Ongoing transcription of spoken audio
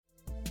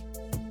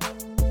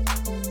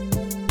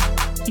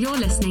You're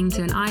listening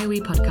to an IOE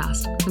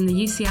podcast from the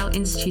UCL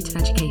Institute of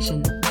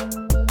Education.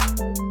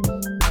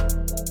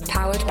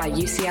 Powered by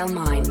UCL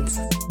Minds.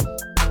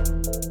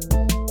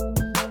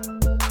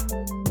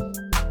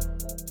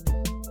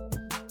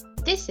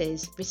 This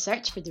is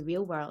Research for the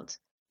Real World.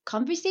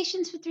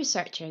 Conversations with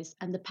researchers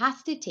and the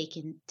paths they've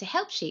taken to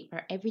help shape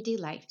our everyday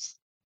lives.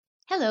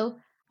 Hello,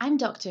 I'm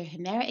Dr.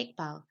 Humera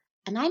Iqbal,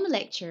 and I'm a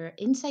lecturer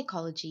in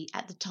psychology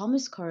at the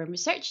Thomas Coram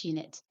Research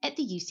Unit at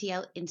the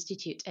UCL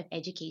Institute of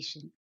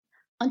Education.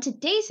 On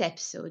today's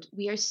episode,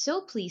 we are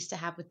so pleased to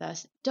have with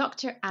us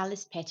Dr.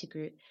 Alice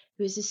Pettigrew,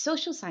 who is a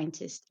social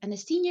scientist and a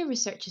senior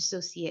research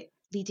associate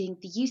leading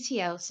the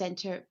UCL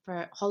Centre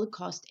for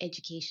Holocaust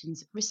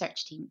Education's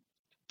research team.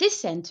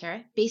 This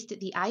centre, based at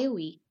the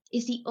IOE,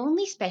 is the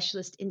only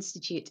specialist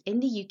institute in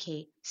the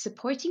UK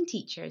supporting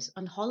teachers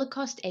on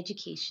Holocaust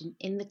education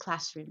in the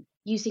classroom,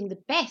 using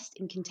the best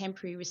in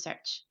contemporary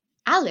research.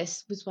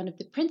 Alice was one of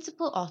the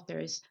principal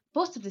authors,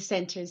 both of the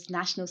centre's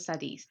national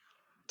studies,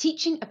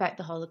 Teaching about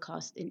the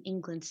Holocaust in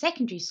England's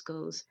secondary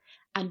schools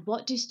and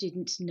What do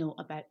students know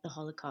about the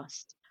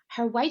Holocaust?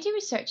 Her wider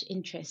research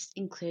interests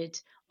include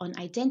on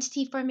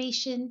identity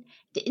formation,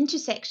 the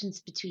intersections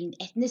between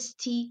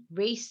ethnicity,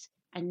 race,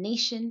 and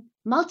nation,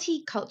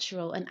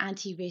 multicultural and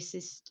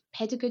anti-racist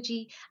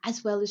pedagogy,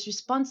 as well as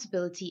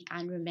responsibility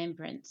and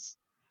remembrance.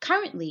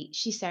 Currently,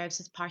 she serves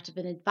as part of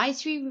an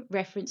advisory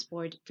reference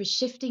board for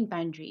Shifting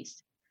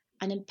Boundaries,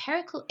 an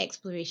empirical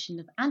exploration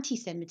of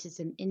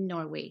anti-Semitism in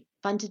Norway,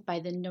 funded by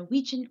the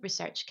Norwegian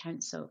Research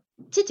Council.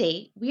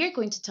 Today, we are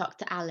going to talk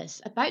to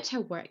Alice about her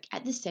work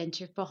at the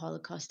Centre for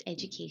Holocaust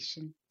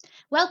Education.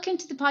 Welcome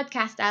to the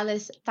podcast,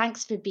 Alice.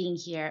 Thanks for being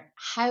here.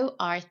 How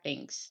are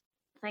things?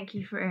 Thank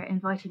you for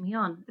inviting me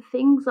on.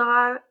 Things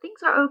are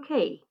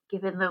okay,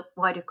 given the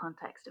wider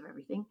context of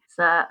everything. It's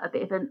a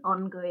bit of an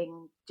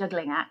ongoing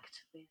juggling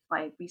act with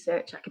my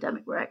research,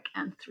 academic work,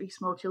 and 3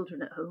 small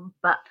children at home.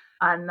 But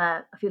I'm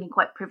feeling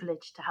quite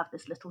privileged to have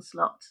this little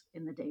slot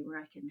in the day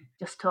where I can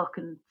just talk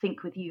and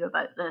think with you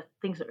about the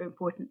things that are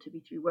important to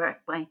me through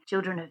work. My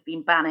children have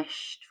been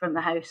banished from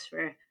the house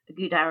for a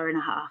good hour and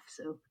a half,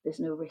 so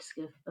there's no risk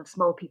of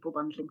small people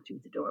bundling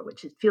through the door,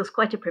 which feels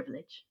quite a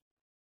privilege.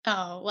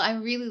 Oh, well,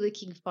 I'm really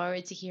looking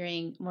forward to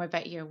hearing more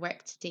about your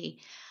work today.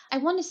 I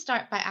want to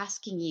start by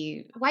asking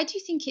you, why do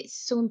you think it's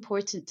so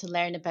important to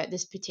learn about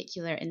this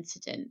particular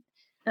incident?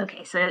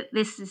 Okay, so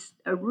this is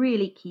a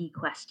really key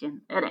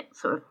question, and it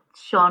sort of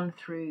shone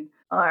through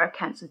our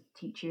accounts with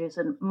teachers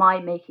and my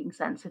making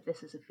sense of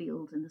this as a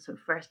field in the sort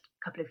of first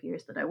couple of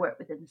years that I worked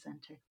within the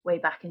centre, way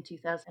back in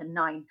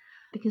 2009.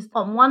 Because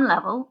on one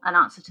level, an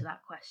answer to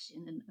that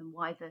question and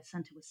why the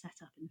centre was set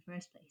up in the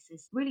first place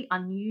is really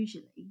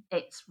unusually,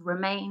 it's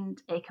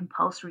remained a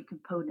compulsory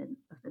component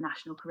of the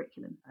national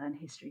curriculum and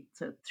history.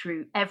 So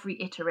through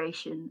every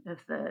iteration of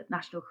the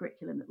national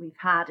curriculum that we've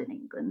had in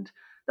England,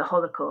 the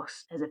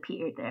Holocaust has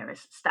appeared there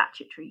as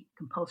statutory,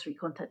 compulsory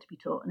content to be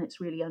taught, and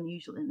it's really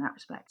unusual in that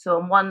respect. So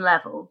on one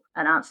level,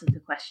 an answer to the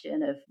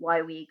question of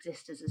why we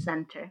exist as a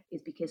centre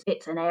is because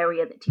it's an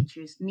area that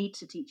teachers need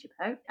to teach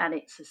about, and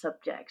it's a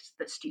subject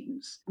that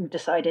students have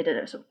decided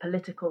at a sort of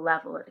political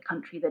level at the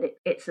country that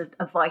it's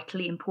a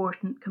vitally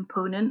important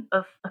component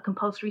of a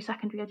compulsory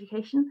secondary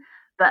education.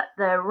 But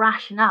the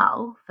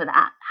rationale for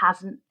that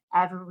hasn't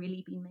ever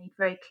really been made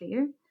very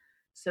clear.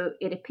 So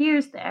it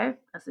appears there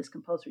as this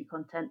compulsory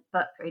content,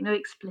 but no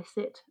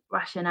explicit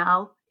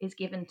rationale is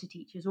given to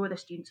teachers or the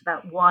students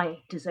about why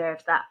it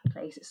deserves that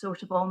place. It's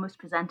sort of almost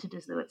presented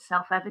as though it's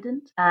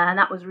self-evident. And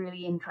that was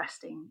really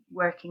interesting,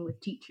 working with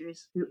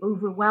teachers who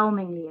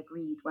overwhelmingly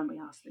agreed when we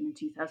asked them in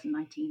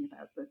 2019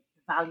 about the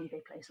value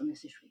they place on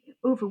this issue. They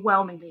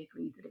overwhelmingly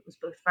agreed that it was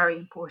both very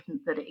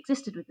important that it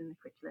existed within the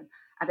curriculum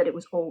and that it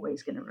was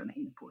always going to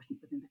remain important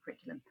within the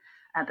curriculum.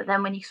 But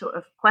then when you sort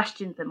of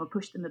questioned them or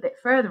pushed them a bit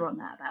further on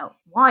that about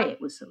why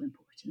it was so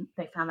important,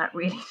 they found that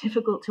really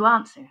difficult to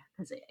answer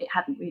because it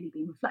hadn't really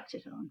been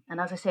reflected on. And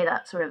as I say,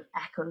 that sort of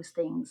echoes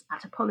things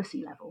at a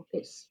policy level.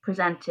 It's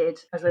presented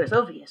as though it's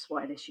obvious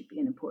why this should be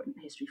an important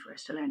history for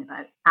us to learn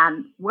about.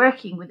 And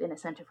working within a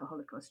Centre for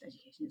Holocaust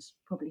Education is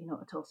probably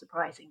not at all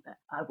surprising, but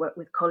I work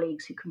with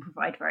colleagues who can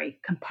provide very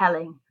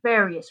compelling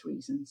various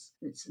reasons.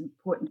 It's an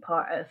important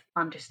part of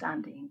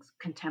understanding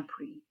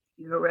contemporary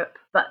Europe.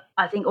 But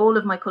I think all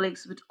of my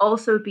colleagues would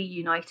also be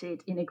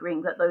united in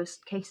agreeing that those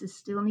cases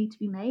still need to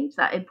be made,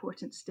 that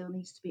importance still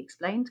needs to be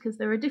explained, because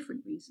there are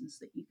different reasons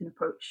that you can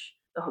approach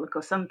the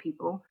Holocaust. Some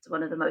people, it's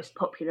one of the most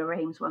popular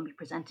aims when we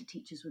presented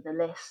teachers with a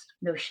list,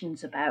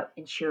 notions about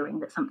ensuring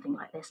that something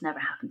like this never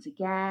happens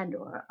again,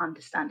 or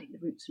understanding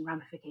the roots and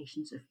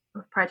ramifications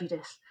of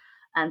prejudice.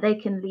 And they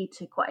can lead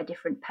to quite a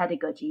different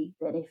pedagogy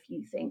than if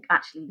you think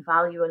actually the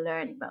value of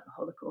learning about the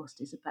Holocaust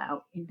is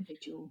about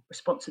individual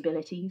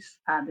responsibilities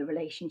and the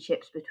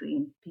relationships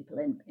between people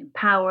in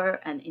power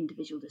and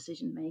individual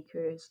decision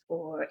makers,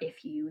 or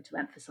if you were to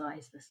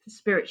emphasize the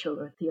spiritual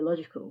or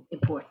theological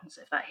importance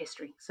of that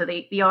history. So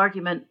the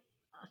argument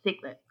I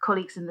think that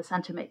colleagues in the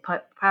centre make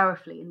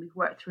powerfully, and we've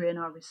worked through in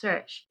our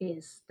research,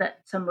 is that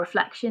some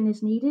reflection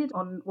is needed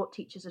on what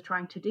teachers are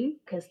trying to do,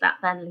 because that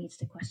then leads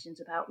to questions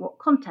about what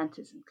content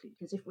is included.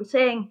 Because if we're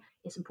saying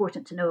it's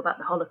important to know about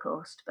the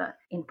Holocaust, but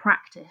in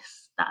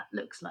practice that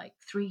looks like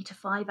 3 to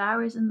 5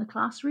 hours in the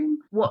classroom,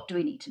 what do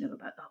we need to know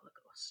about the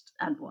Holocaust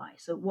and why?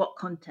 So what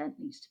content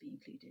needs to be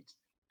included?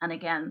 And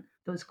again,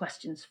 those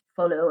questions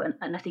follow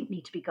and I think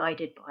need to be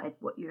guided by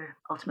what your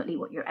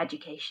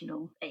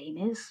educational aim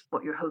is,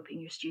 what you're hoping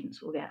your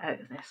students will get out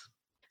of this.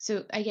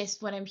 So I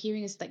guess what I'm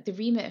hearing is like the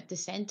remit of the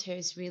centre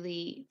is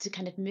really to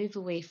kind of move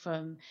away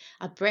from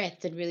a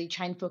breadth and really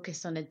try and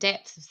focus on a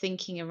depth of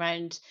thinking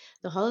around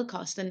the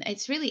Holocaust. And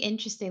it's really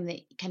interesting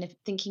that kind of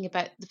thinking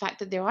about the fact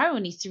that there are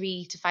only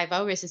 3 to 5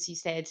 hours, as you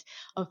said,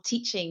 of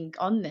teaching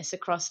on this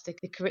across the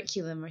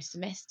curriculum or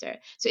semester.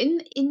 So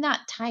in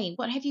that time,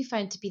 what have you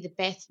found to be the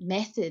best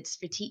methods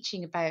for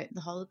teaching about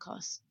the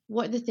Holocaust?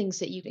 What are the things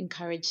that you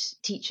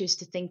encourage teachers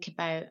to think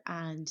about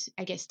and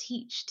I guess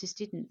teach to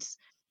students?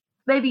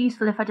 Maybe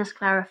useful if I just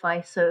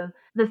clarify. So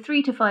the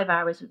 3 to 5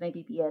 hours would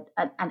maybe be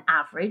an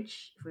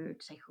average. If we were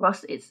to take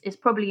across, it's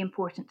probably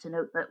important to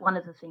note that one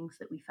of the things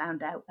that we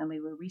found out when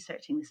we were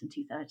researching this in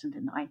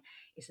 2009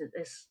 is that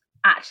there's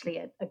actually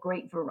a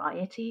great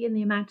variety in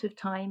the amount of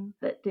time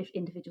that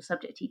individual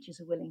subject teachers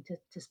are willing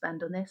to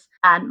spend on this.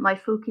 And my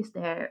focus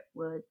there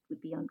would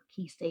be on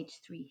Key Stage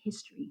 3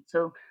 history.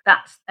 So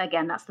that's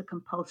the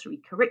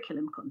compulsory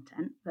curriculum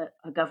content that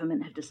our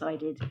government have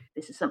decided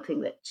this is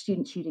something that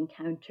students should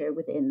encounter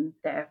within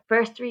their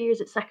first 3 years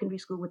at secondary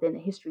school within a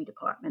history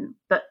department.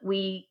 But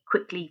we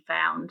quickly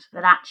found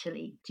that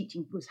actually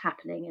teaching was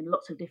happening in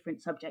lots of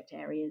different subject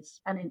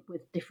areas and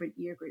with different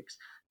year groups,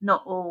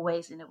 not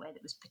always in a way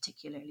that was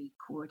particularly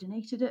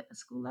coordinated at a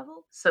school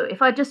level. So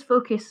if I just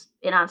focus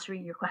in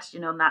answering your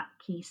question on that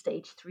Key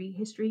Stage 3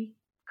 history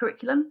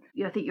curriculum,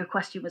 I think your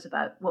question was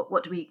about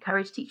what do we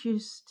encourage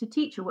teachers to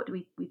teach, or what do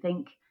we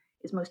think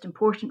is most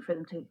important for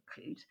them to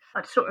include.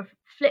 I'd sort of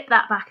flip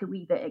that back a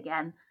wee bit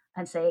again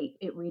and say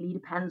it really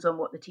depends on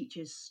what the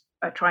teachers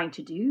are trying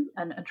to do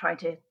and trying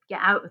to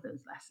get out of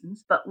those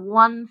lessons. But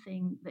one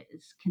thing that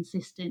is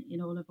consistent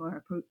in all of our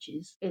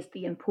approaches is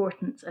the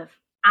importance of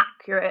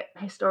accurate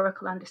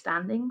historical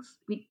understandings.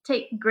 We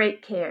take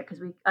great care, because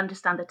we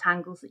understand the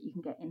tangles that you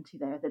can get into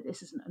there, that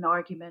this isn't an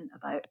argument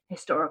about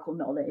historical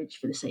knowledge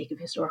for the sake of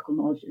historical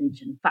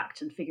knowledge and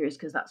facts and figures,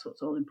 because that's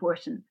what's all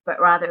important,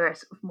 but rather a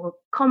sort of more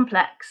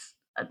complex,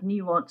 a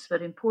nuanced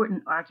but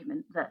important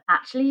argument that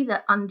actually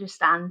the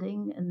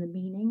understanding and the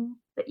meaning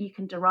that you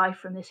can derive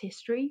from this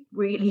history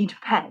really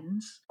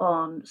depends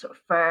on sort of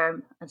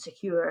firm and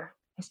secure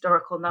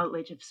historical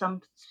knowledge of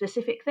some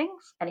specific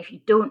things. And if you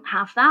don't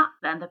have that,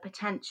 then the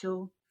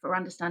potential for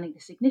understanding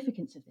the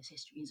significance of this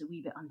history is a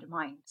wee bit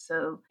undermined.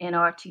 So in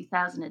our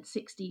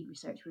 2016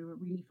 research, we were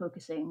really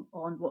focusing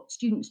on what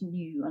students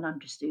knew and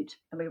understood.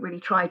 And we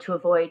really tried to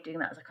avoid doing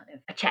that as a kind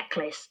of a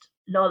checklist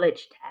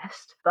knowledge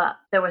test. But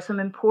there were some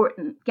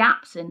important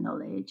gaps in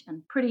knowledge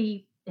and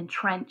pretty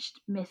entrenched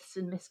myths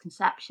and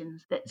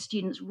misconceptions that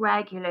students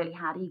regularly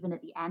had even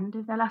at the end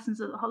of their lessons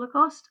of the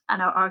Holocaust.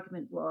 And our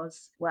argument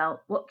was,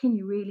 well, what can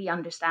you really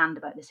understand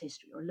about this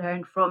history or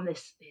learn from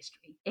this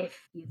history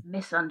if you've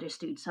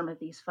misunderstood some of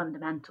these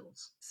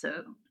fundamentals? So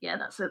yeah,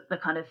 that's the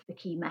kind of the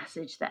key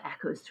message that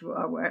echoes through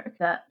our work,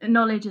 that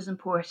knowledge is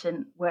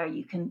important where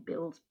you can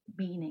build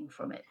meaning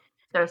from it.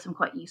 There are some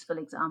quite useful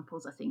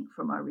examples, I think,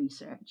 from our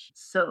research.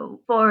 So,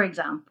 for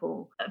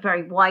example, a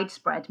very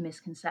widespread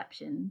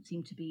misconception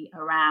seemed to be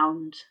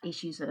around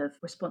issues of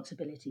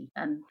responsibility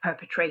and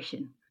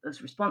perpetration,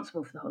 those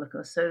responsible for the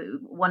Holocaust. So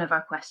one of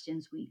our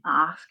questions, we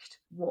asked,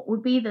 what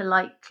would be the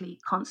likely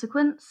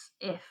consequence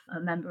if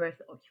a member of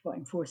the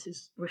occupying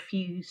forces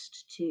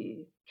refused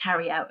to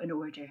carry out an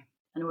order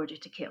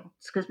to kill?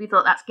 It's because we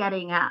thought that's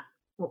getting at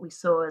what we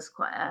saw as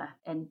quite an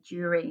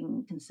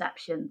enduring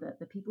conception that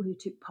the people who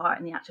took part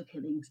in the actual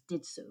killings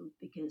did so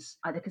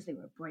either because they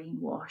were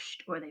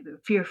brainwashed or they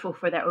were fearful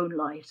for their own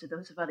lives or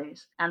those of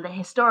others. And the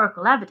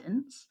historical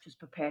evidence, which was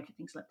prepared for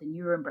things like the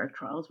Nuremberg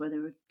trials, where they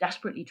were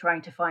desperately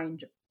trying to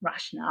find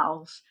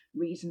rationales,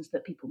 reasons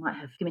that people might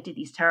have committed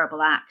these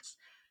terrible acts,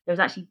 there's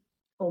actually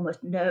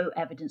almost no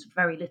evidence,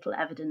 very little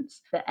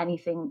evidence, that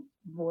anything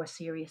more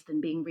serious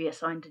than being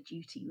reassigned a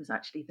duty was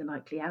actually the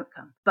likely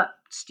outcome. But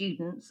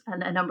students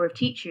and a number of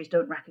teachers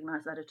don't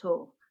recognise that at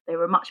all. They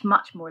were much,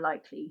 much more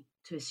likely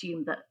to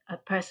assume that a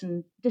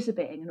person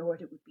disobeying an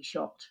order would be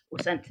shot or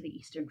sent to the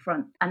Eastern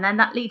Front. And then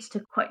that leads to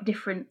quite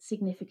different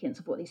significance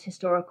of what these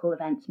historical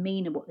events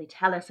mean and what they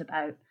tell us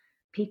about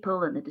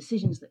people and the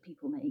decisions that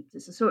people make.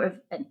 It's a sort of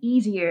an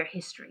easier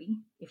history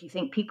if you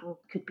think people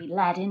could be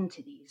led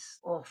into these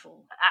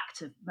awful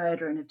acts of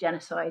murder and of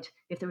genocide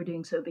if they were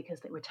doing so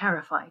because they were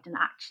terrified. And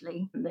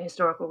actually, the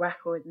historical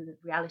record and the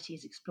reality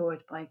is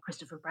explored by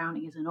Christopher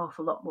Browning is an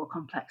awful lot more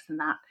complex than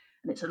that.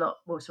 And it's a lot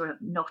more sort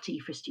of knotty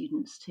for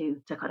students to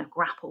kind of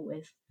grapple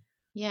with.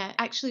 Yeah,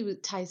 actually,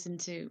 it ties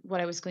into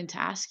what I was going to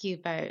ask you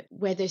about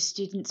whether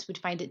students would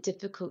find it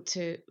difficult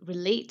to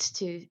relate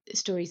to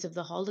stories of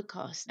the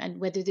Holocaust and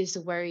whether there's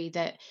a worry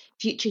that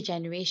future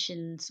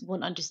generations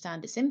won't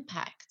understand its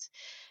impact.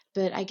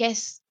 But I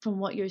guess from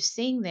what you're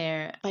saying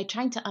there, by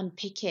trying to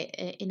unpick it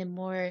in a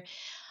more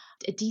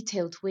a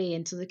detailed way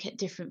and to look at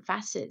different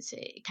facets,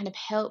 it kind of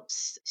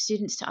helps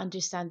students to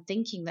understand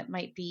thinking that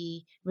might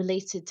be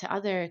related to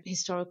other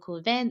historical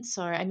events.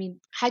 Or, I mean,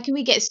 how can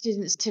we get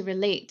students to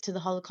relate to the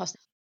Holocaust?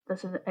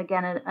 This is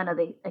again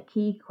another a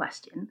key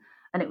question.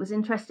 And it was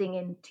interesting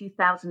in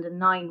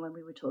 2009 when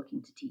we were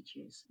talking to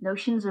teachers.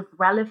 Notions of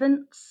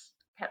relevance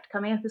kept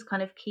coming up as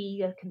kind of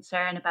key, a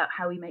concern about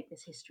how we make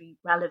this history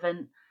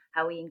relevant,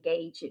 how we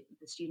engage it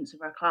with the students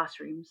of our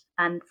classrooms.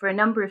 And for a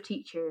number of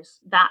teachers,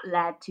 that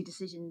led to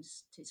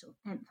decisions to sort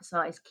of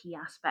emphasize key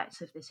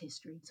aspects of this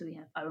history. So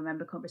I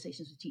remember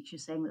conversations with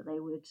teachers saying that they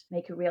would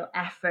make a real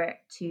effort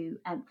to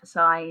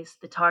emphasize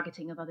the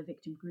targeting of other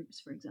victim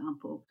groups, for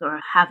example. Or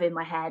have in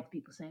my head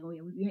people saying, oh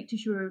yeah, we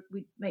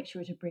make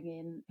sure to bring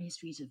in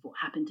histories of what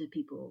happened to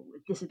people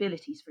with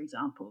disabilities, for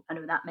example. I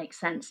know that makes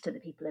sense to the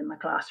people in my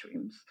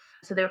classrooms.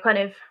 So they were kind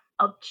of,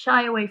 I'll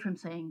shy away from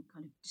saying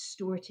kind of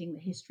distorting the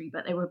history,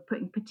 but they were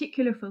putting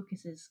particular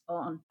focuses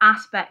on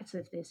aspects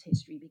of this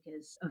history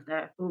because of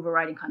their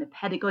overriding kind of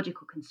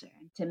pedagogical concern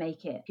to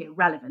make it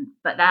relevant.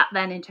 But that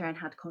then in turn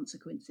had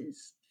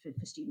consequences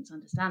for students'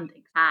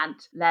 understandings and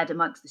led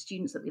amongst the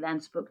students that we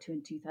then spoke to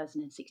in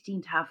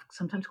 2016 to have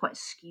sometimes quite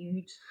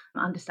skewed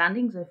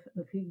understandings of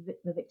who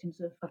the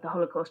victims of the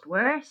Holocaust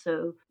were.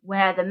 So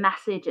where the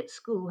message at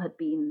school had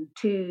been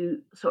too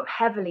sort of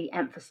heavily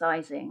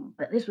emphasizing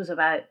that this was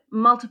about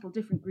multiple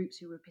different groups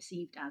who were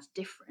perceived as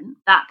different,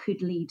 that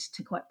could lead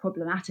to quite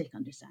problematic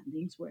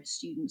understandings where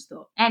students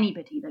thought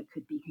anybody that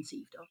could be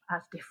conceived of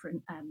as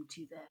different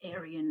to the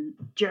Aryan,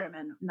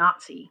 German,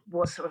 Nazi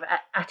was sort of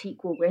at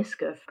equal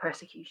risk of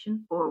persecution.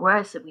 Or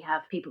worse, that we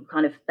have people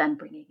kind of then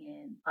bringing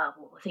in,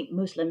 well, I think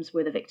Muslims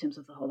were the victims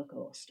of the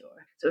Holocaust,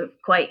 or sort of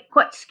quite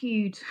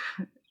skewed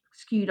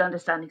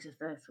understandings of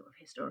the sort of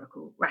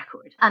historical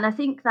record. And I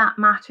think that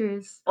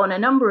matters on a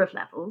number of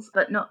levels,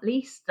 but not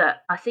least that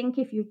I think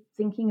if you're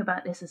thinking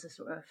about this as a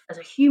sort of as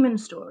a human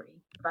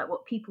story about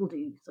what people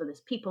do, so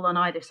there's people on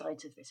either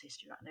sides of this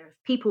history, right? There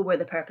people were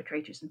the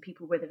perpetrators and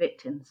people were the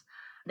victims.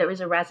 There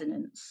is a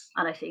resonance.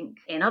 And I think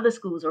in other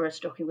schools or as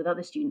talking with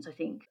other students, I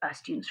think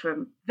students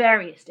from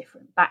various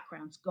different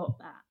backgrounds got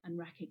that and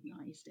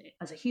recognised it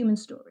as a human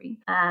story.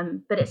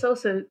 But it's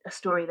also a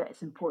story that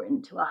is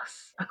important to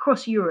us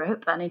across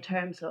Europe and in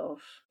terms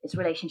of its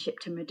relationship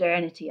to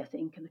modernity, I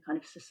think, and the kind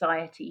of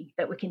society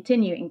that we're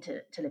continuing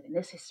to live in,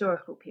 this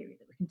historical period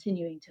that we're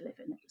continuing to live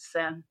in.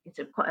 It's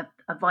quite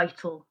a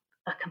vital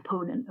a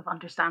component of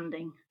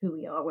understanding who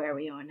we are, where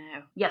we are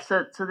now. Yeah,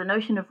 so the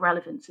notion of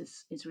relevance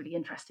is really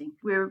interesting.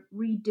 We're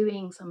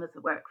redoing some of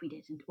the work we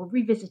did, or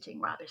revisiting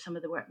rather, some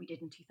of the work we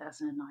did in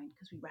 2009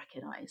 because we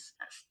recognise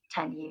that's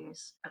 10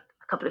 years, a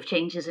couple of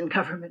changes in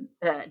government,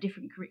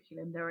 different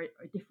curriculum. There are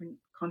different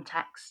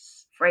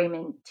contexts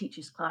framing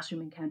teachers'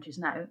 classroom encounters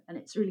now, and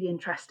it's really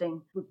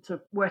interesting. We're sort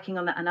of working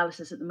on that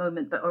analysis at the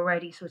moment, but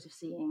already sort of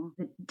seeing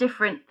the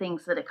different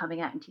things that are coming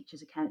out in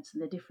teachers' accounts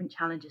and the different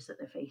challenges that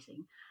they're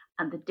facing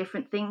and the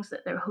different things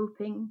that they're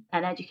hoping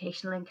an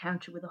educational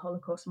encounter with the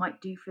Holocaust might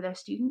do for their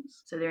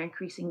students. So they're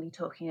increasingly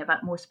talking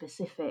about more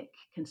specific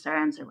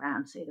concerns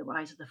around, say, the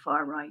rise of the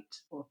far right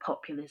or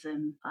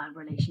populism,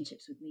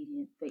 relationships with media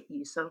and fake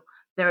news. So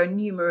there are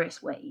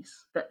numerous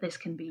ways that this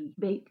can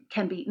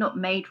be not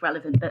made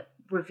relevant, but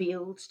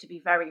revealed to be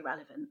very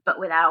relevant, but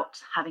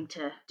without having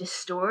to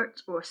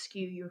distort or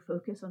skew your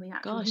focus on the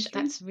actual Gosh,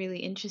 history. that's really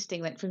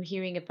interesting. Like from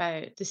hearing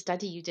about the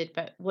study you did,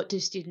 but what do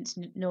students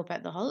know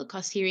about the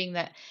Holocaust? Hearing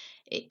that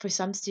for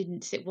some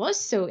students it was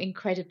so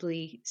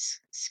incredibly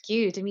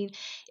skewed. I mean,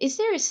 is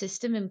there a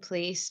system in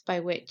place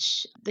by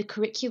which the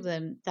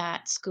curriculum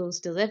that schools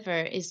deliver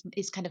is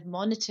kind of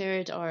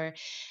monitored, or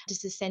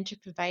does the centre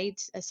provide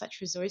such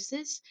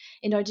resources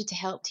in order to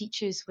help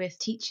teachers with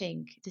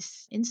teaching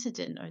this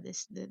incident or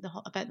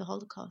about the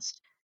Holocaust?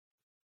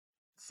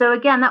 So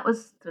again, that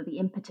was sort of the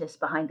impetus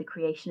behind the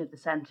creation of the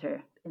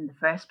centre in the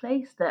first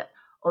place, that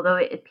although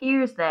it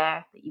appears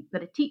there that you've got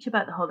to teach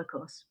about the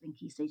Holocaust in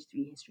Key Stage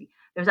 3 history,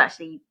 there's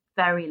actually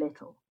very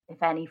little,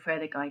 if any,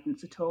 further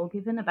guidance at all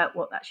given about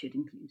what that should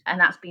include. And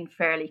that's been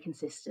fairly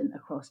consistent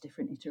across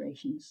different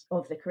iterations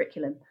of the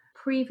curriculum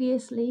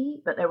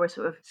previously, but there were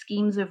sort of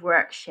schemes of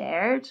work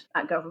shared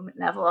at government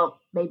level. I'll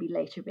maybe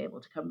later be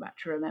able to come back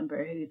to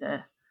remember who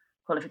the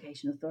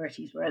qualification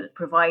authorities were that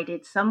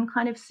provided some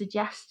kind of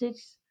suggested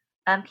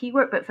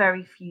keyword, but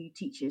very few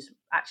teachers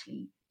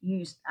actually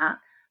used that.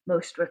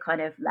 Most were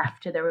kind of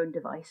left to their own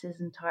devices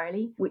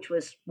entirely, which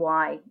was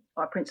why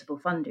our principal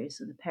funders,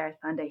 so the Pears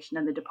Foundation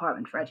and the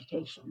Department for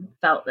Education,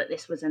 felt that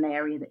this was an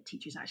area that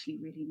teachers actually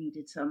really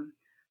needed some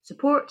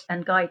support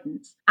and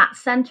guidance. At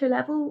centre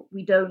level,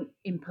 we don't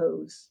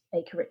impose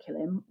a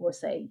curriculum or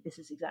say this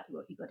is exactly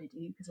what you've got to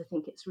do, because I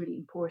think it's really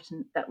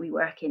important that we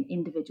work in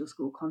individual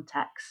school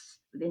contexts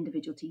with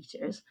individual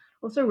teachers,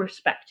 also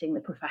respecting the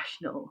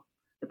professional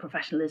the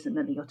professionalism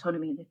and the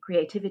autonomy and the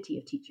creativity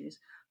of teachers.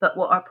 But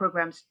what our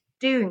programs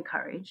do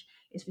encourage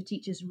is for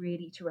teachers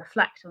really to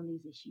reflect on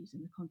these issues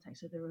in the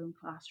context of their own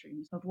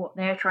classrooms, of what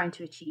they're trying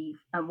to achieve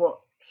and what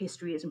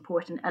history is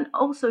important, and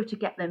also to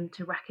get them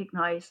to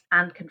recognise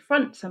and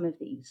confront some of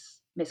these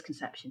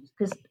misconceptions,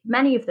 because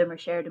many of them are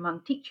shared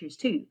among teachers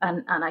too,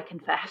 and I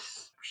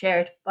confess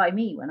shared by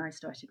me when I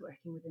started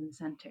working within the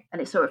centre.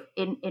 And it's sort of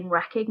in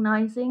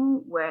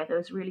recognising where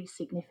those really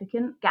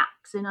significant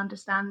gaps in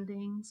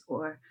understandings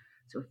or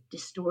sort of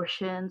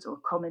distortions or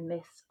common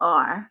myths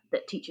are,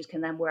 that teachers can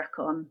then work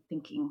on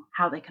thinking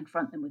how they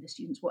confront them with the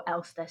students, what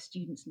else their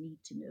students need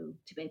to know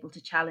to be able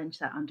to challenge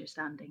that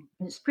understanding.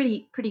 And it's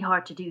pretty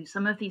hard to do.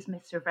 Some of these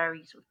myths are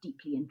very sort of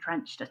deeply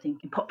entrenched, I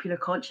think, in popular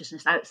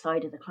consciousness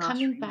outside of the classroom.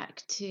 Coming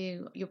back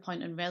to your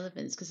point on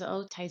relevance, because it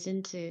all ties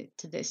into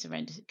this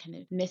around kind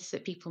of myths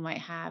that people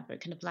might have or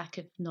kind of lack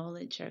of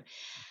knowledge, or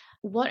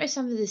what are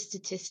some of the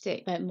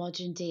statistics about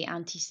modern day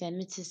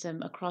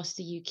anti-Semitism across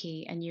the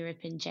UK and Europe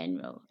in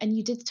general? And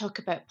you did talk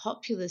about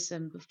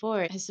populism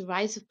before. Has the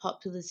rise of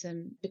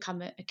populism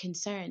become a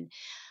concern?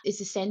 Is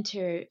the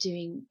centre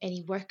doing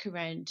any work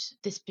around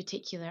this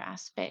particular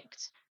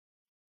aspect?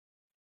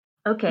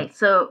 Okay,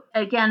 so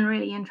again,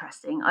 really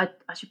interesting. I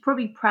should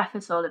probably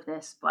preface all of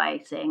this by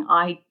saying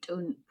I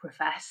don't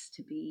profess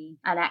to be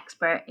an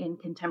expert in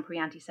contemporary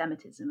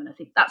anti-Semitism, and I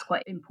think that's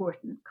quite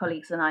important.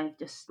 Colleagues and I have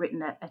just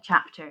written a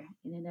chapter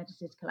in an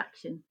edited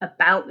collection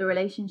about the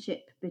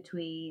relationship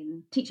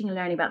between teaching and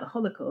learning about the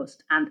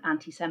Holocaust and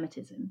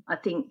anti-Semitism. I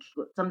think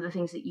some of the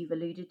things that you've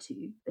alluded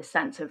to, the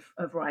sense of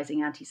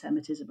rising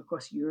anti-Semitism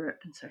across Europe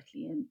and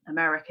certainly in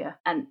America,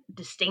 and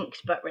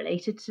distinct but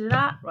related to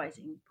that,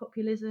 rising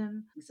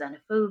populism,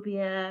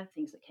 xenophobia,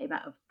 things that came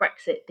out of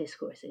Brexit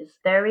discourses,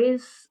 there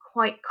is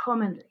quite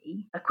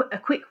commonly a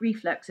quick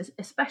reflex,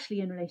 especially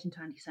in relation to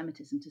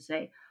anti-Semitism, to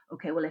say,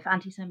 okay, well, if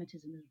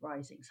anti-Semitism is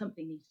rising,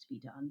 something needs to be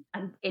done.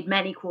 And in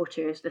many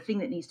quarters, the thing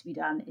that needs to be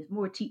done is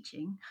more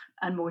teaching,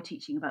 and more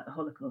teaching about the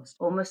Holocaust,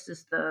 almost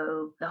as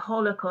though the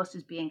Holocaust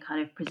is being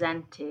kind of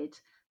presented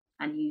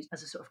and used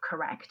as a sort of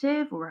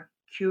corrective or a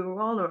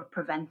cure-all or a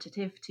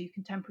preventative to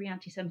contemporary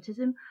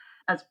anti-Semitism.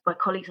 As my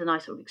colleagues and I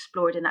sort of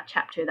explored in that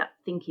chapter, that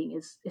thinking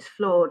is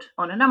flawed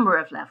on a number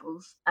of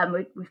levels. And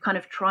we've kind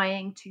of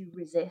trying to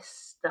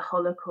resist the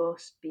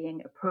Holocaust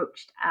being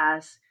approached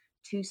as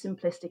too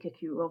simplistic a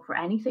cure-all for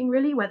anything,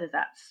 really, whether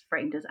that's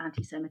framed as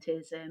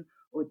anti-Semitism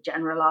or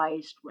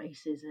generalized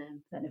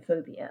racism,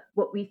 xenophobia.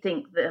 What we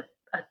think that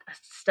a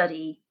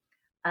study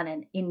and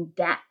an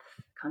in-depth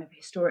kind of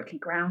historically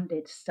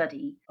grounded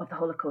study of the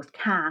Holocaust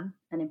can,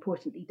 and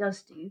importantly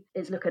does do,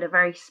 is look at a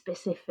very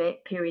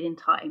specific period in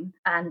time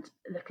and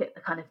look at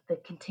the kind of the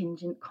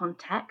contingent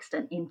context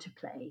and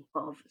interplay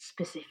of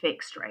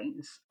specific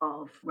strains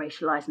of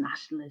racialized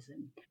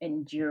nationalism,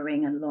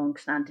 enduring and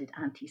long-standing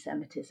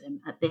anti-Semitism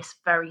at this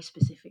very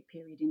specific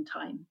period in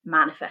time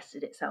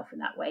manifested itself in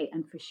that way.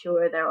 And for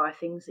sure, there are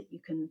things that you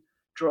can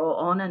draw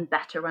on and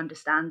better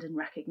understand and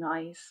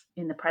recognize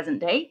in the present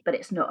day, but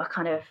it's not a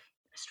kind of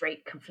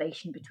straight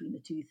conflation between the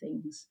two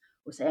things,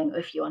 or saying, oh,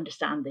 if you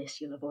understand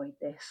this, you'll avoid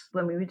this.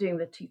 When we were doing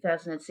the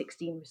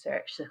 2016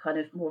 research, the kind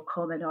of more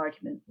common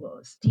argument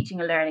was teaching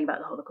and learning about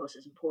the Holocaust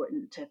is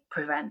important to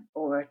prevent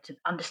or to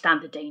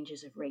understand the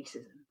dangers of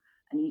racism.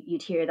 And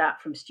you'd hear that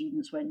from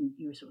students when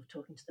you were sort of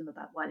talking to them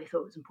about why they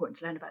thought it was important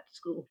to learn about at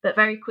school. But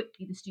very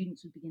quickly, the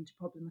students would begin to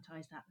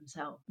problematize that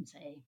themselves and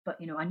say, but,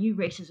 I knew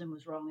racism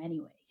was wrong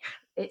anyway.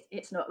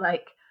 It's not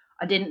like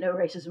I didn't know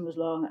racism was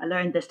wrong. I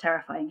learned this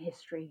terrifying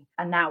history,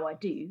 and now I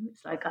do.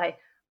 It's like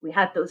we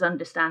had those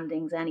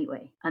understandings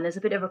anyway. And there's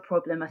a bit of a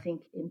problem, I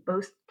think, in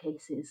both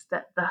cases,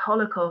 that the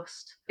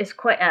Holocaust is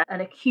quite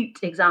an acute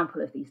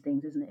example of these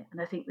things, isn't it?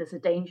 And I think there's a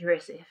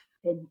dangerous if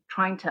in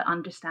trying to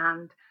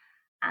understand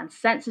and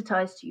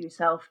sensitize to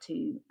yourself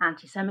to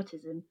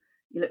anti-Semitism,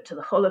 you look to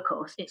the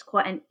Holocaust. It's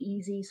quite an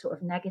easy sort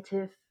of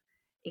negative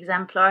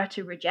exemplar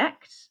to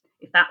reject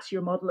if that's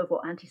your model of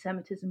what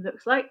anti-Semitism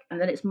looks like. And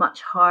then it's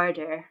much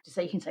harder to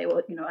say, you can say,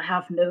 well, I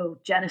have no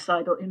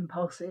genocidal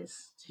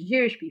impulses to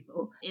Jewish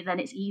people. And then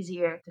it's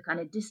easier to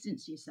kind of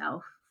distance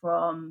yourself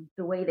from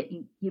the way that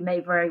you may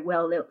very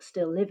well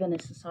still live in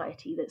a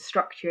society that's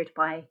structured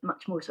by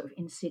much more sort of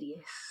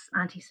insidious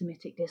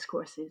anti-Semitic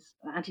discourses,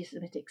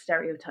 anti-Semitic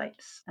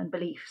stereotypes and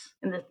beliefs.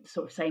 And the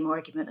sort of same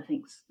argument I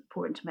think is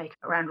important to make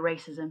around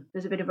racism.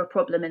 There's a bit of a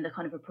problem in the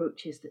kind of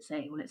approaches that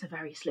say, well, it's a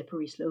very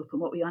slippery slope, and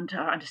what we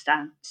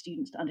understand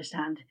students to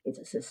understand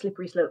it's a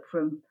slippery slope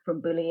from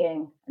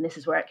bullying, and this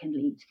is where it can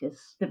lead,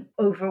 because the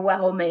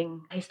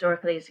overwhelming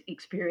historical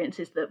experience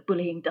is that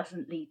bullying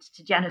doesn't lead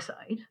to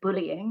genocide.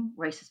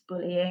 Racist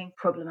bullying,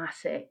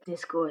 problematic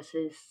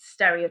discourses,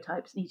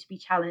 stereotypes need to be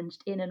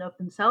challenged in and of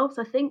themselves,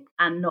 I think,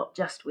 and not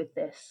just with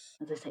this,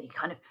 as I say,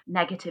 kind of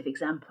negative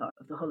exemplar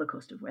of the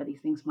Holocaust of where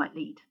these things might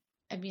lead.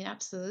 I mean,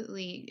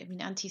 absolutely. I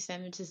mean,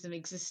 anti-Semitism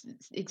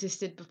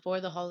existed before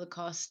the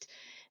Holocaust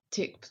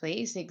took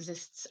place,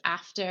 exists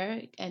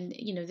after, and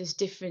there's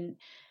different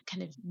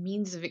kind of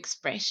means of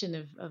expression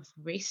of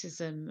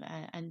racism,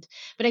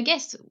 but I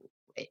guess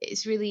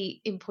it's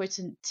really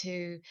important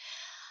to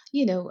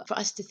for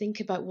us to think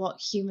about what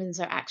humans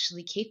are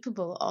actually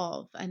capable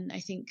of. And I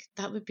think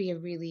that would be a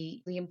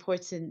really, really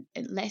important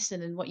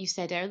lesson in what you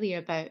said earlier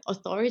about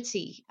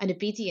authority and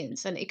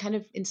obedience. And it kind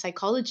of, in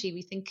psychology,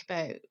 we think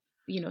about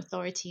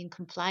authority and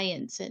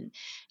compliance, and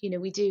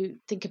we do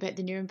think about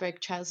the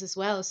Nuremberg trials as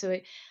well. So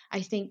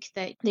I think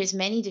that there's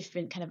many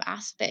different kind of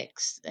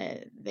aspects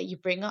that you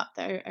bring up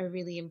that are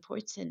really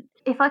important.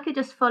 If I could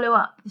just follow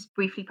up just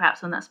briefly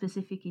perhaps on that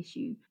specific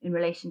issue in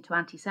relation to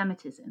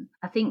anti-Semitism,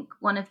 I think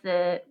one of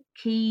the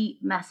key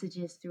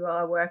messages through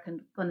our work,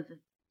 and one of the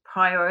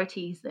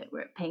priorities that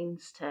we're at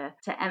pains to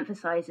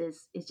emphasize,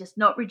 is just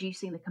not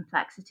reducing the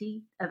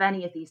complexity of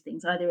any of these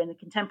things, either in the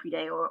contemporary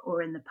day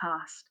or in the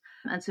past.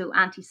 And so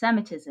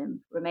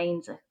anti-Semitism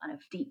remains a kind of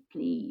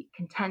deeply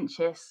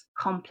contentious,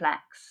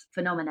 complex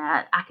phenomena.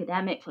 At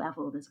academic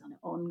level, there's kind of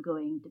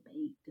ongoing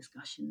debate,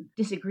 discussion,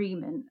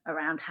 disagreement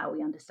around how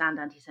we understand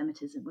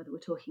anti-Semitism, whether we're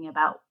talking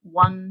about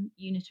one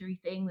unitary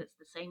thing that's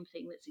the same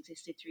thing that's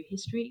existed through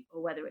history,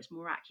 or whether it's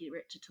more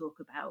accurate to talk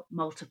about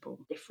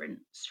multiple different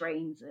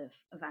strains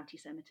of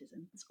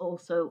anti-Semitism. There's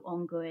also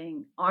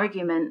ongoing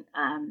argument,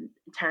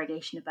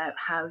 interrogation about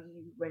how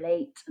you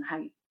relate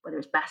and whether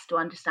it's best to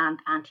understand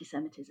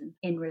anti-Semitism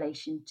in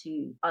relation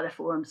to other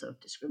forms of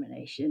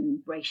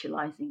discrimination,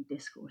 racializing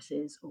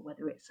discourses, or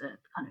whether it's a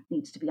kind of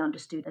needs to be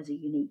understood as a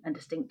unique and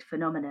distinct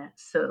phenomena.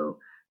 So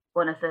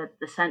one of the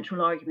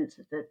central arguments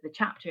of the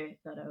chapter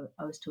that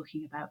I was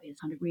talking about is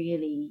kind of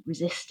really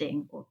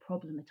resisting or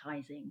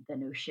problematizing the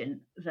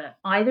notion that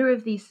either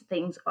of these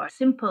things are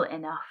simple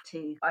enough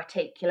to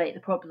articulate the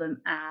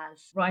problem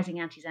as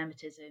rising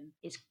anti-Semitism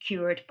is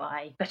cured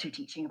by better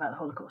teaching about the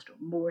Holocaust or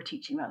more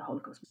teaching about the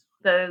Holocaust.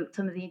 So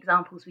some of the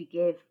examples we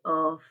give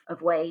of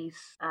ways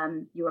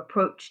your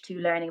approach to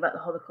learning about the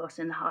Holocaust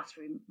in the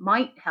classroom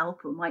might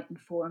help or might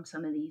inform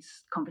some of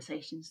these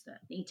conversations that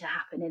need to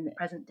happen in the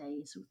present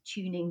day. So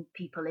tuning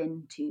people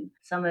into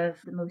some of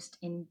the most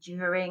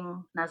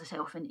enduring, and as I say,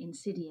 often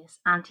insidious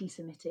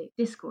anti-Semitic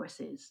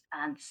discourses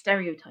and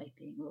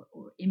stereotyping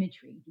or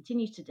imagery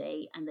continues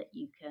today, and that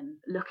you can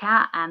look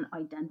at and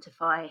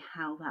identify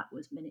how that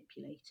was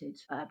manipulated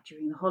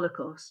during the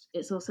Holocaust.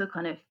 It's also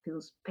kind of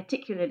feels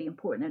particularly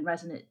important and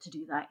resonant to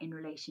do that in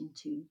relation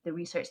to the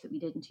research that we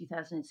did in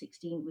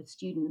 2016 with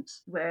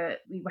students, where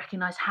we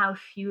recognised how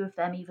few of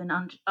them even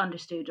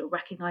understood or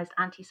recognised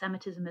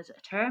anti-Semitism as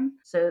a term.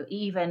 So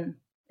even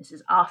this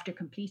is after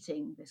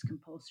completing this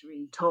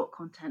compulsory talk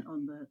content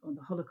on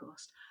the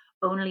Holocaust,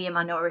 only a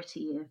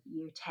minority of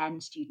year 10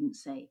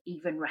 students, say,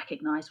 even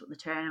recognised what the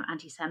term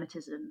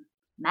anti-Semitism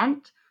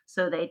meant.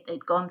 So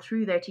they'd gone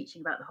through their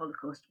teaching about the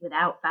Holocaust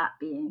without that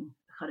being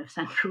kind of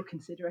central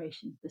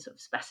consideration, the sort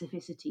of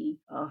specificity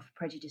of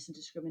prejudice and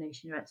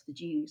discrimination against the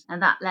Jews.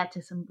 And that led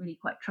to some really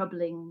quite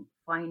troubling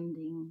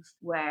findings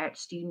where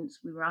students,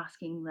 we were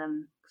asking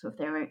them sort of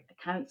their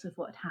accounts of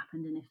what had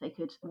happened and if they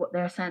could, what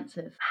their sense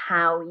of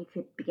how you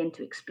could begin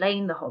to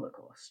explain the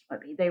Holocaust. I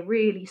mean, they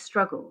really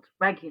struggled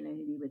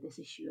regularly with this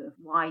issue of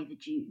why the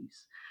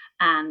Jews.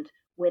 And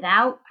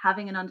without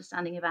having an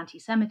understanding of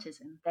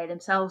anti-Semitism, they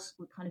themselves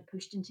were kind of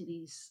pushed into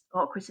these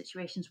awkward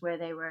situations where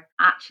they were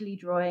actually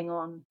drawing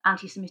on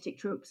anti-Semitic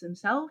tropes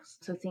themselves.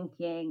 So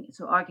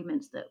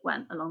arguments that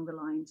went along the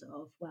lines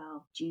of,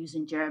 well, Jews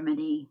in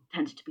Germany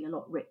tended to be a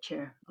lot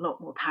richer, a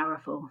lot more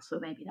powerful, so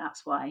maybe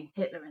that's why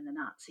Hitler and the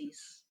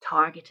Nazis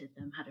targeted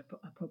them, had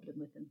a problem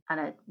with them. And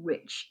a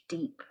rich,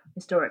 deep,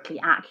 historically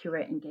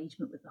accurate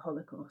engagement with the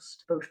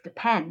Holocaust both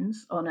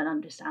depends on an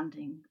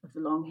understanding of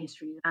the long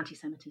history of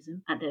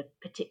anti-Semitism and the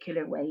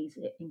particular ways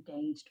it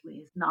engaged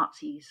with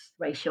Nazis'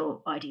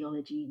 racial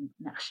ideology and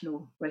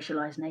national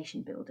racialized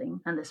nation building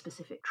and the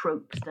specific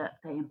tropes that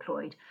they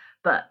employed.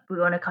 But we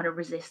want to kind of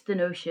resist the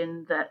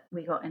notion that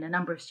we got in a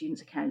number of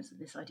students' accounts of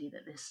this idea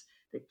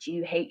that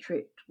Jew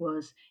hatred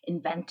was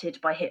invented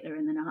by Hitler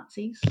and the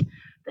Nazis,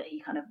 that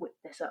he kind of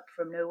whipped this up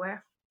from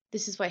nowhere.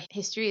 This is why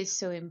history is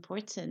so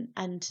important.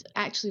 And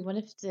actually, one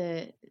of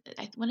the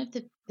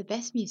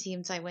best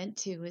museums I went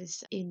to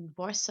was in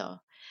Warsaw,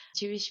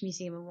 Jewish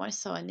Museum in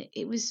Warsaw, and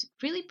it was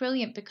really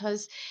brilliant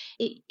because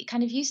it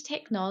kind of used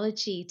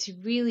technology to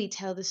really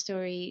tell the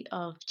story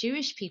of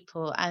Jewish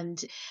people.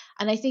 And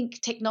I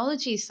think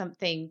technology is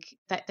something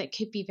that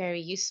could be very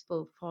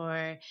useful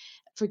for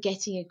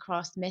getting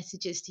across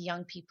messages to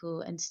young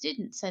people and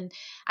students. And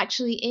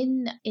actually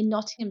in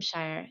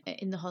Nottinghamshire,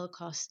 in the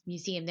Holocaust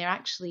Museum, they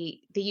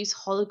use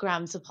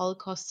holograms of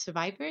Holocaust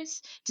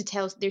survivors to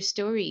tell their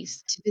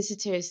stories to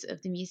visitors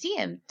of the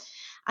museum.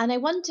 And I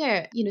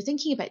wonder,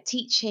 thinking about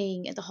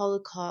teaching the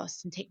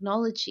Holocaust and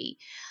technology,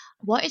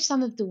 what are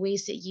some of the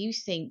ways that you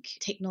think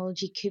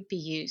technology could be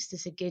used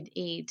as a good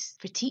aid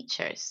for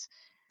teachers?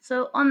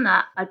 So on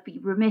that, I'd be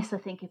remiss, I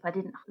think, if I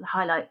didn't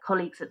highlight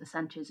colleagues at the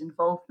Centre's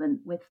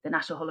involvement with the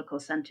National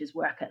Holocaust Centre's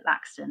work at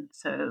Laxton.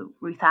 So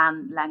Ruth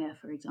Ann Langer,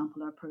 for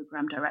example, our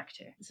programme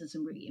director, this is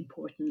some really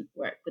important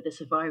work with the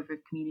survivor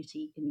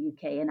community in the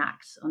UK and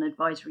acts on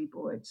advisory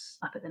boards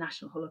up at the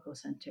National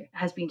Holocaust Centre,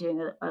 has been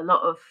doing a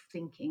lot of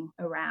thinking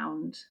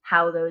around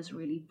how those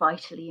really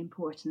vitally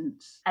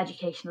important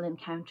educational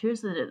encounters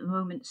that at the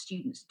moment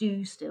students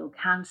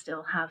can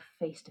still have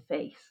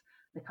face-to-face,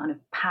 the kind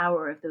of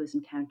power of those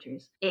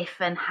encounters, if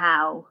and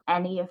how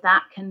any of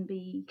that can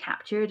be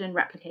captured and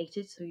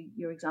replicated. So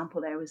your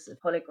example there was of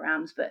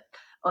holograms, but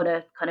on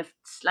a kind of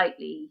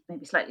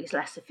maybe slightly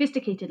less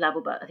sophisticated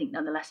level, but I think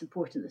nonetheless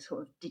important, the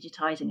sort of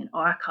digitizing and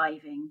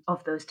archiving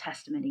of those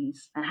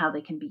testimonies and how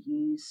they can be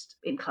used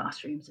in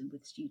classrooms and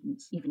with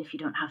students, even if you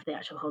don't have the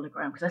actual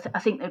hologram. Because I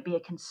think there'd be a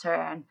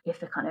concern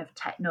if the kind of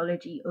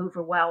technology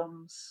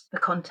overwhelms the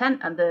content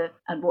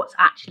and what's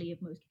actually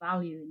of most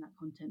value in that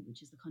content,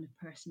 which is the kind of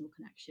personal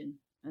connection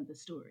and the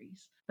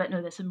stories. But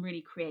no, there's some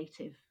really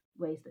creative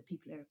ways that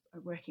people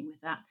are working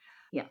with that.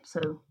 Yeah,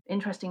 so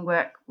interesting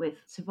work with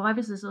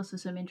survivors. There's also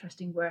some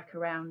interesting work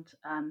around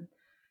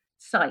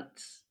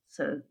sites,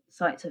 so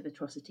sites of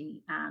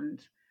atrocity and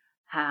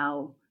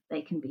how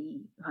they can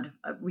be kind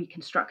of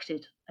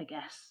reconstructed, I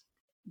guess,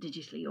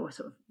 digitally or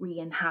sort of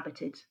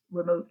re-inhabited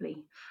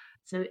remotely.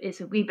 So it's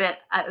a wee bit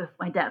out of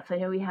my depth. I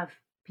know we have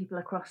people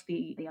across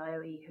the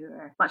IOE who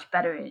are much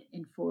better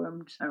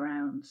informed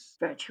around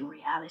virtual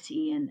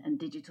reality and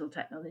digital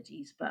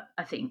technologies. But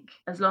I think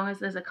as long as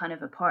there's a kind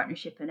of a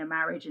partnership and a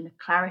marriage and a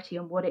clarity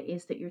on what it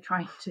is that you're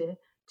trying to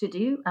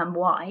do and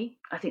why,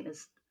 I think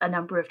there's a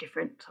number of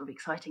different sort of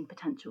exciting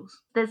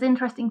potentials. There's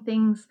interesting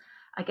things,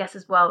 I guess,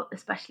 as well,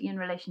 especially in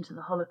relation to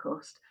the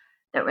Holocaust,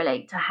 that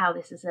relate to how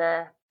this is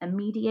a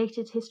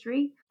mediated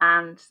history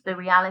and the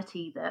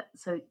reality that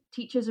so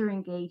teachers are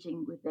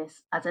engaging with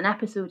this as an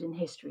episode in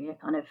history, a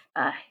kind of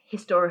a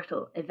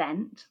historical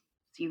event,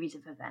 series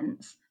of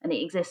events, and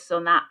it exists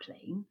on that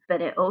plane,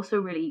 but it also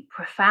really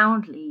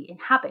profoundly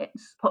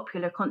inhabits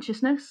popular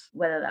consciousness,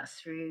 whether that's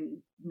through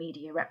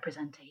media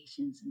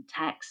representations and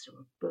text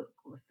or book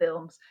or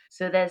films.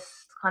 So there's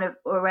kind of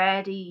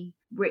already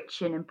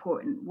rich and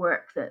important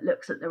work that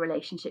looks at the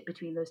relationship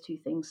between those two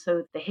things.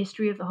 So the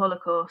history of the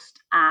Holocaust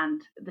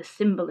and the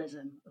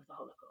symbolism of the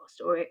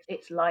Holocaust, or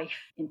its life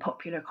in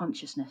popular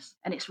consciousness.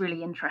 And it's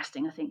really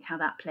interesting, I think, how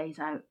that plays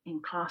out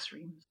in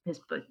classrooms, because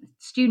both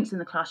students in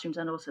the classrooms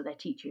and also their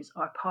teachers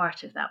are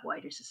part of that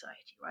wider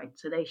society, right?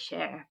 So they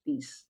share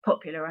these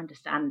popular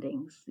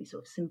understandings, these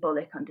sort of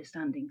symbolic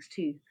understandings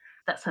too.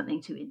 That's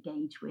something to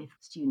engage with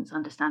students'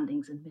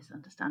 understandings and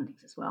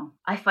misunderstandings as well.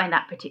 I find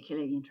that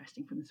particularly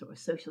interesting from the sort of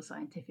social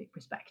scientific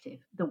perspective,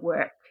 the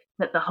work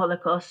that the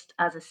Holocaust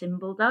as a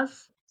symbol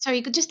does. Sorry,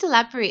 you could just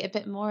elaborate a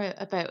bit more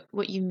about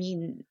what you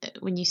mean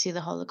when you say the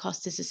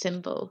Holocaust is a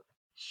symbol.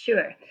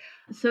 Sure.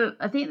 So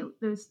I think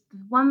there's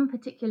one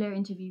particular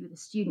interview with a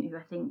student who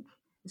I think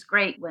is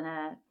great when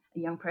a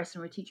young person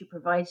or a teacher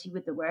provides you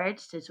with the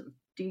words to sort of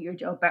do your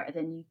job better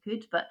than you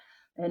could. But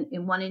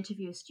in one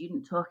interview, a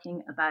student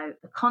talking about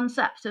the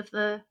concept of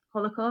the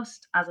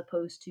Holocaust as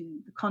opposed to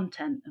the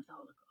content of the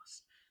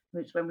Holocaust,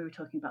 which when we were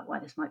talking about why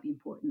this might be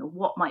important or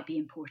what might be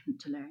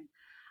important to learn.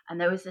 And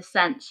there was a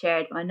sense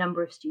shared by a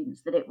number of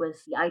students that it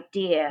was the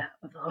idea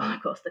of the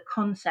Holocaust, the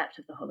concept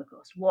of the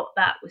Holocaust, what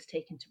that was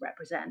taken to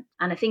represent.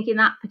 And I think in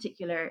that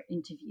particular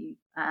interview,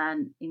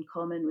 and in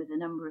common with a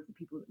number of the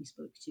people that we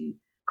spoke to,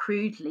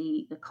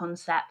 crudely, the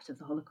concept of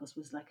the Holocaust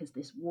was like as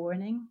this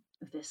warning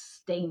of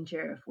this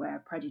danger of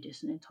where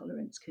prejudice and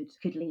intolerance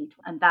could lead.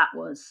 And that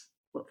was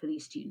what, for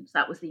these students,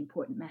 that was the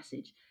important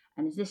message.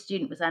 And as this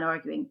student was then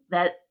arguing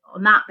that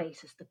on that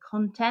basis, the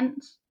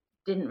content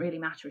didn't really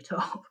matter at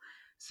all.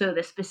 So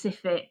the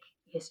specific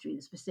history,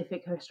 the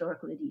specific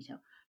historical detail,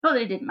 not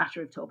that it didn't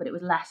matter at all, but it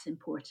was less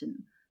important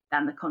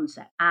than the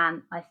concept.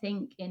 And I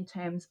think in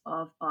terms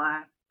of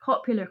our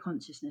popular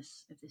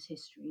consciousness of this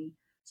history,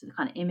 so the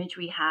kind of image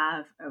we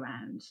have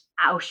around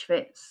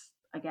Auschwitz,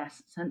 I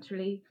guess,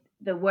 centrally,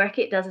 the work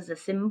it does as a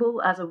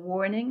symbol, as a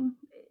warning,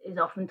 is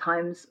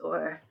oftentimes,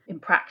 or in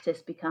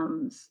practice,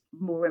 becomes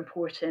more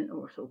important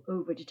or sort of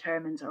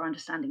over-determines our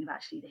understanding of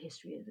actually the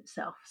history of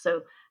itself.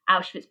 So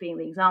Auschwitz being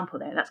the example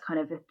there, that's kind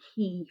of a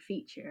key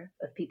feature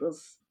of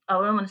people's, I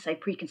don't want to say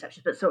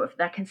preconceptions, but sort of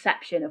their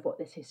conception of what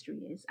this history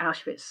is.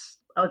 Auschwitz,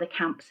 or the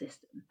camp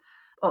system,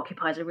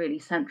 occupies a really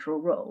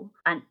central role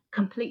and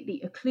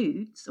completely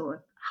occludes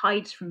or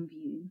hides from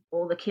view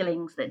all the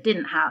killings that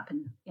didn't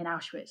happen in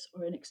Auschwitz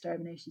or in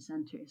extermination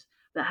centres,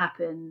 that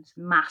happened,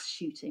 mass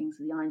shootings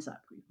of the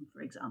Einsatzgruppen,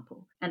 for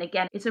example. And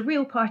again, it's a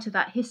real part of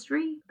that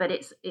history, but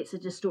it's a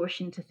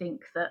distortion to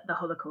think that the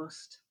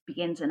Holocaust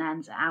begins and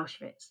ends at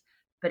Auschwitz.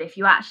 But if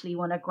you actually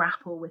want to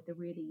grapple with the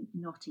really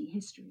knotty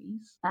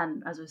histories,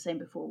 and as I was saying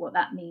before, what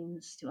that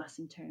means to us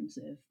in terms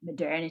of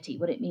modernity,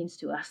 what it means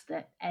to us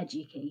that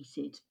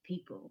educated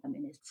people, I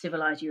mean,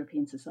 civilized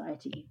European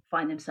society,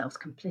 find themselves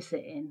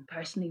complicit in,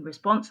 personally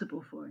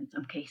responsible for, in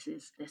some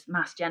cases, this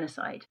mass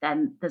genocide,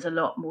 then there's a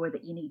lot more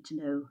that you need to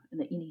know and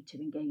that you need to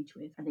engage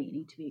with and that you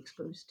need to be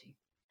exposed to.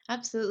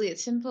 Absolutely.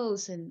 It's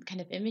symbols and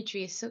kind of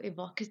imagery is so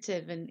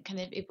evocative and kind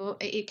of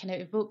it kind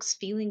of evokes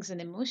feelings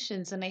and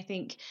emotions. And I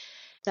think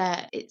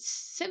that it's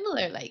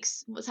similar, like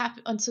what's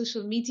happened on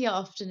social media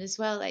often as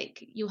well.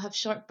 Like you'll have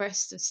short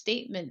bursts of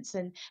statements,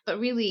 and but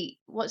really,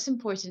 what's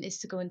important is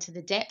to go into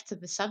the depth of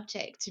the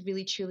subject to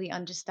really truly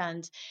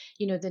understand,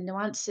 the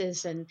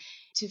nuances and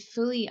to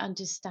fully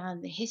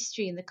understand the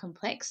history and the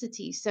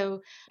complexity.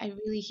 So I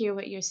really hear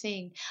what you're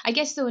saying. I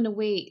guess though, in a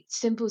way,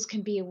 symbols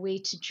can be a way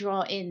to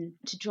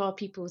draw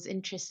people's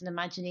interest and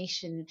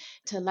imagination,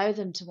 to allow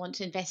them to want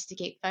to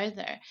investigate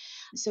further.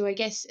 So I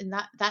guess in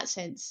that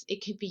sense,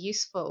 it could be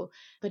useful.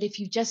 But if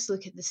you just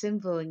look at the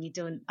symbol and you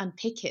don't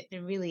unpick it,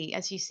 then really,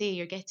 as you say,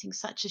 you're getting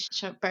such a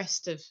short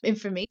burst of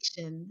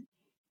information.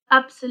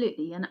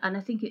 Absolutely. And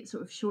I think it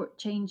sort of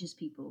shortchanges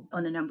people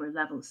on a number of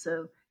levels.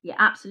 So, yeah,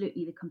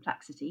 absolutely the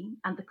complexity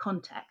and the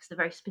context, the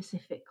very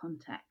specific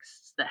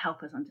contexts that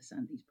help us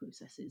understand these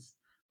processes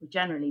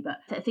generally. But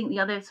I think the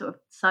other sort of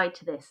side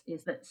to this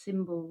is that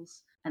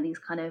symbols and these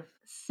kind of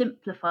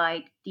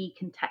simplified,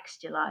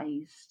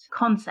 decontextualized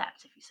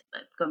concepts, if you say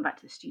that, going back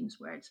to the students'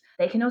 words,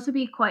 they can also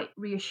be quite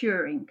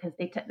reassuring because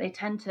they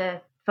tend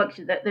to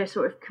function that they're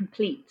sort of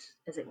complete,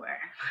 as it were.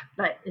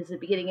 Like there's a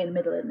beginning and a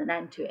middle and an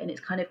end to it, and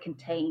it's kind of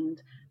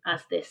contained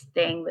as this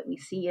thing that we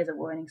see as a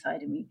warning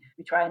sign, and we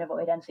try and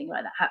avoid anything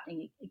like that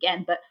happening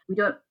again. But we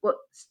don't, what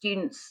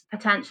students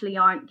potentially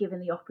aren't given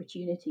the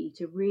opportunity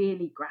to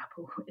really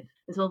grapple with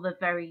is all the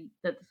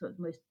sort of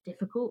most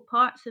difficult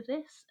parts of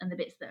this and the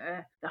bits that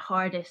are the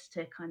hardest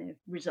to kind of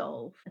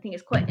resolve. I think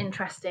it's quite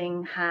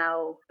interesting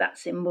how that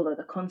symbol or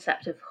the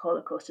concept of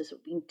Holocaust has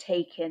sort of been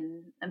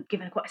taken and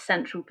given quite a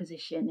central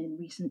position in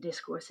recent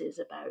discourses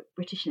about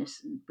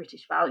Britishness and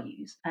British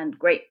values. And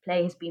great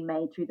play has been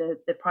made through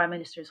the Prime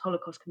Minister's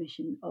Holocaust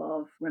Commission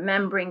of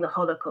remembering the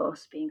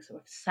Holocaust being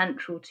sort of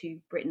central to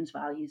Britain's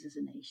values as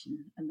a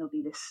nation. And there'll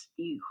be this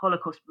new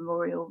Holocaust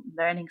Memorial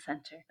Learning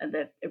Centre. And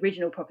the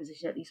original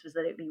proposition, at least, was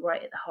that it'd be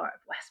right at the heart of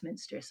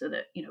Westminster so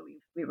that,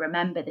 we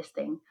remember this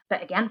thing.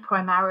 But again,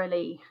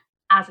 primarily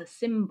as a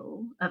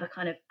symbol of a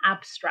kind of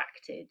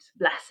abstracted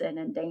lesson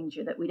and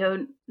danger that we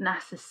don't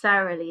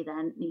necessarily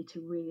then need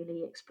to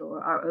really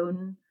explore our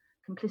own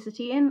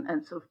complicity in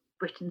and sort of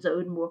Britain's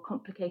own more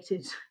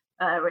complicated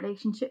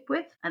relationship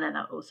with. And then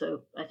that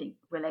also, I think,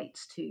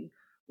 relates to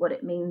what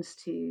it means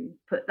to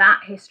put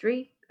that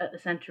history at the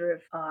center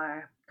of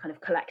our kind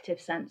of collective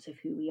sense of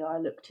who we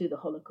are, look to the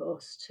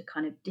Holocaust to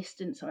kind of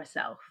distance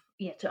ourselves,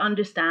 to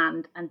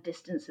understand and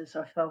distance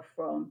ourselves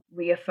from,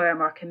 reaffirm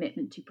our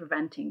commitment to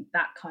preventing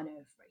that kind of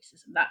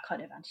racism, that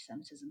kind of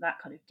anti-Semitism, that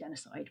kind of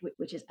genocide,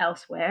 which is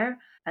elsewhere,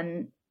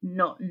 and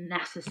not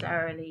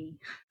necessarily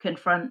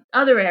confront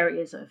other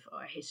areas of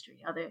our history,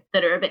 other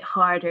that are a bit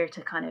harder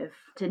to kind of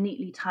to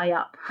neatly tie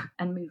up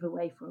and move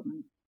away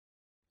from.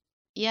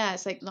 Yeah,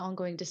 it's like the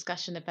ongoing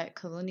discussion about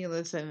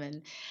colonialism,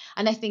 and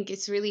I think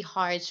it's really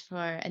hard for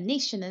a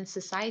nation and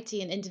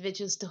society and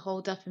individuals to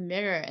hold up a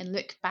mirror and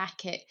look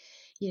back at,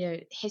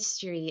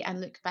 history and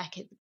look back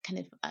at kind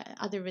of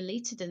other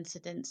related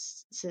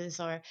incidences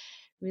or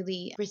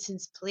really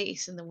Britain's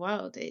place in the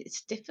world.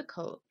 It's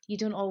difficult. You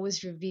don't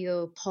always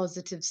reveal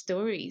positive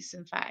stories.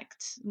 In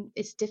fact,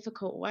 it's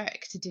difficult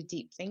work to do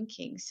deep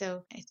thinking.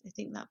 So I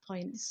think that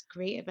point is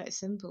great about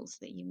symbols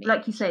that you make.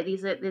 Like you say,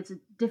 these are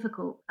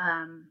difficult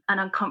and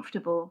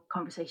uncomfortable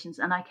conversations,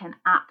 and I can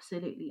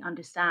absolutely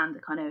understand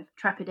the kind of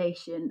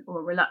trepidation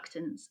or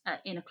reluctance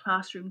in a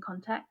classroom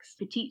context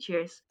for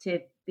teachers to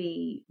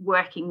be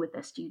working with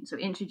their students or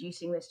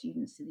introducing their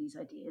students to these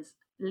ideas,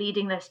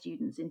 leading their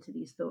students into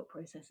these thought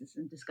processes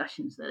and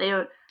discussions that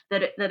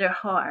are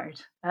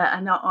hard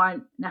and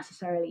aren't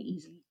necessarily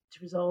easy to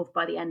resolve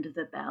by the end of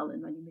the bell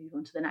and when you move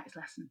on to the next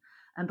lesson.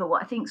 But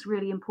what I think is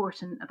really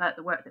important about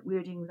the work that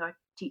we're doing with our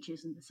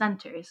teachers in the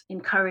centres,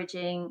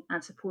 encouraging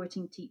and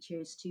supporting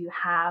teachers to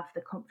have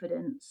the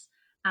confidence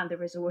and the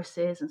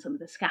resources and some of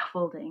the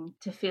scaffolding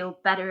to feel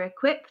better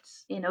equipped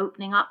in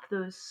opening up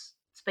those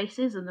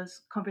spaces and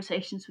those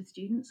conversations with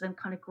students and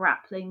kind of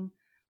grappling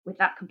with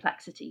that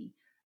complexity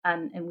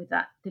and with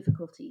that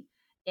difficulty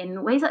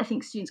in ways that I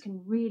think students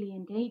can really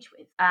engage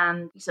with,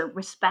 and so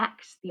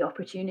respect the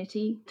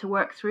opportunity to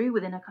work through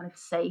within a kind of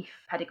safe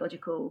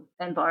pedagogical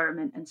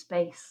environment and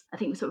space. I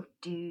think we sort of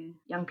do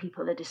young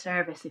people a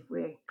disservice if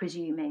we're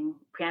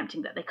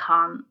preempting that they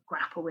can't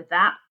grapple with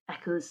that.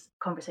 Echoes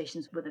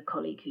conversations with a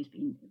colleague who's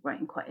been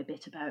writing quite a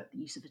bit about the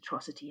use of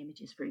atrocity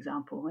images, for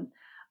example, and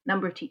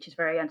number of teachers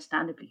very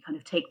understandably kind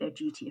of take their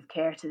duty of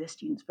care to their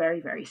students very,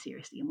 very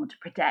seriously and want to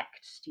protect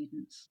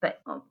students. But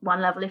on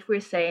one level, if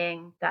we're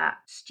saying that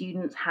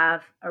students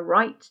have a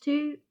right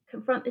to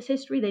confront this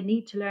history, they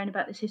need to learn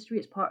about this history,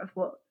 it's part of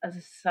what, as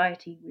a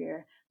society,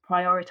 we're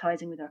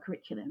prioritising with our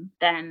curriculum,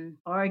 then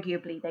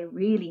arguably they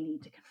really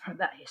need to confront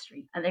that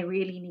history, and they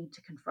really need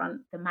to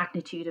confront the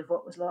magnitude of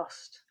what was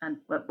lost, and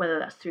whether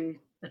that's through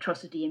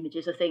atrocity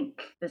images. I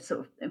think there's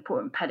sort of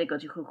important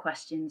pedagogical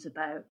questions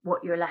about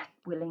what you're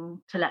willing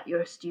to let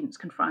your students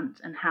confront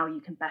and how you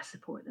can best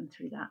support them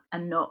through that,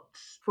 and not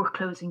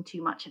foreclosing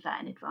too much of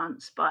that in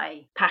advance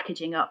by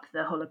packaging up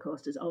the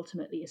Holocaust as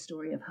ultimately a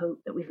story of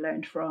hope that we've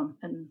learned from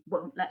and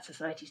won't let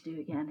societies do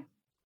again.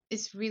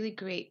 It's really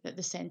great that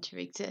the centre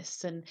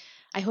exists, and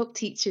I hope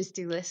teachers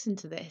do listen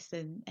to this,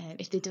 and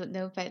if they don't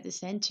know about the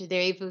centre,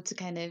 they're able to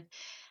kind of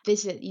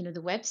visit,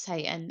 the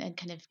website and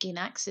kind of gain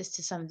access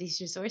to some of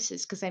these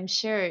resources, because I'm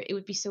sure it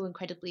would be so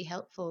incredibly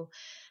helpful.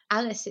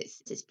 Alice,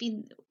 it's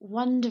been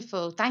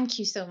wonderful. Thank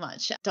you so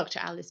much, Dr.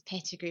 Alice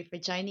Pettigrew, for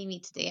joining me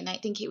today. And I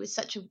think it was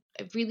such a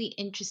really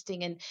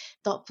interesting and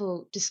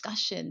thoughtful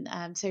discussion.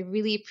 So I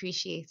really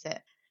appreciate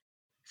it.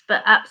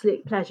 But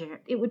absolute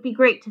pleasure. It would be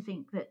great to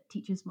think that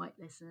teachers might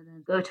listen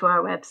and go to our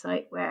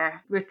website,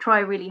 where we try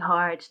really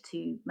hard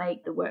to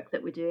make the work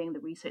that we're doing, the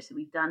research that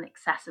we've done,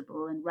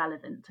 accessible and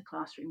relevant to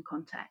classroom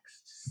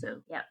contexts.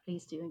 So yeah,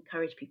 please do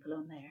encourage people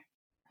on there.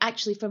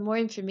 Actually, for more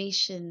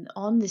information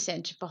on the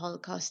Centre for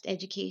Holocaust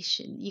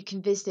Education, you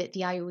can visit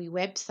the IOE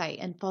website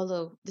and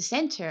follow the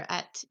centre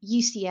at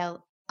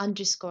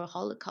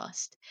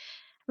UCL_Holocaust.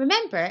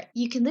 Remember,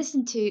 you can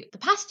listen to the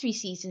past 3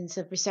 seasons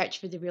of Research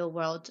for the Real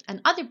World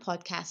and other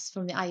podcasts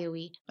from the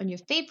IOE on your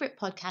favourite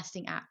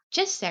podcasting app.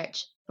 Just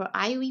search for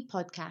IOE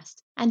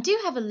Podcast. And do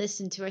have a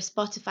listen to our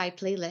Spotify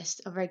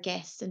playlist of our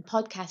guests and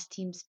podcast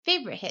team's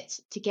favourite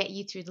hits to get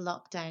you through the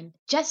lockdown.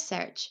 Just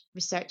search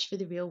Research for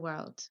the Real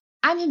World.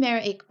 I'm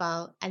Humera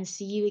Iqbal, and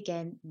see you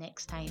again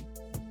next time.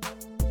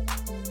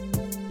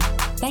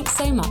 Thanks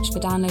so much for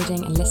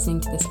downloading and listening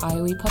to this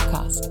IOE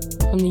podcast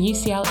from the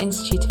UCL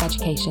Institute of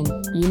Education,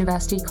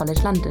 University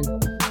College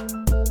London.